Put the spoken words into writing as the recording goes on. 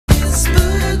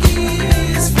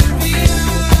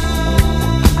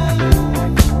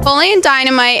Napoleon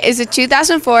Dynamite is a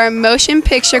 2004 motion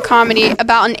picture comedy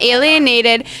about an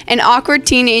alienated and awkward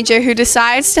teenager who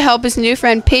decides to help his new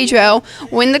friend Pedro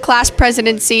win the class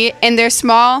presidency in their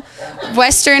small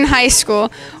western high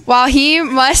school, while he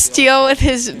must deal with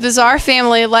his bizarre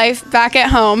family life back at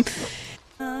home.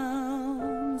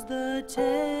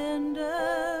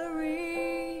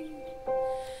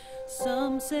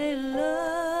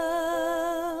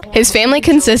 His family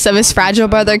consists of his fragile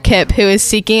brother Kip, who is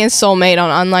seeking his soulmate on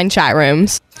online chat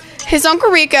rooms, his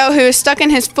Uncle Rico, who is stuck in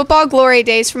his football glory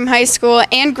days from high school,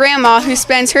 and Grandma, who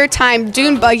spends her time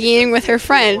dune buggying with her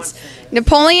friends.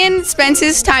 Napoleon spends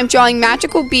his time drawing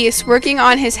magical beasts, working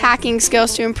on his hacking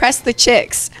skills to impress the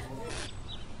chicks.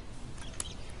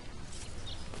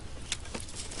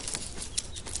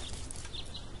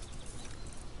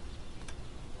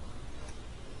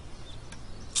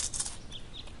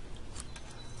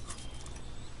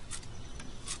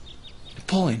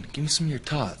 Napoleon, give me some of your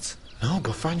tots. No,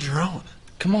 go find your own.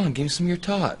 Come on, give me some of your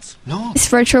tots. No.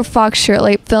 This retro Fox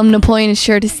short-length film, Napoleon, is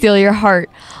sure to steal your heart.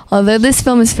 Although this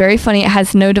film is very funny, it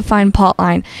has no defined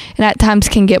plotline and at times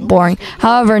can get boring.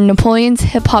 However, Napoleon's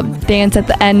hip-hop dance at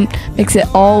the end makes it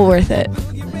all worth it.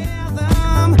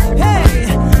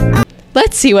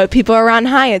 Let's see what people around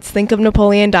Hyatt's think of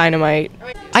Napoleon Dynamite.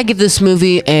 I give this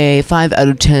movie a 5 out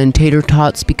of 10 tater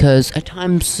tots because at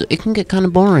times it can get kind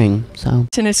of boring. So.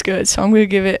 And it's good, so I'm going to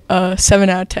give it a 7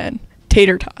 out of 10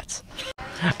 tater tots.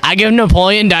 I give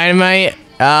Napoleon Dynamite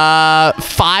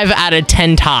 5 out of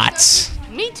 10 tots.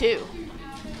 Me too.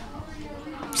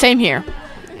 Same here.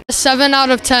 A 7 out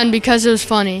of 10 because it was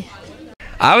funny.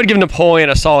 I would give Napoleon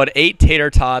a solid 8 tater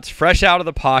tots, fresh out of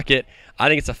the pocket. I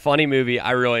think it's a funny movie.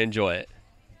 I really enjoy it.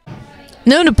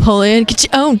 No, Napoleon, get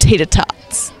your own tater tot.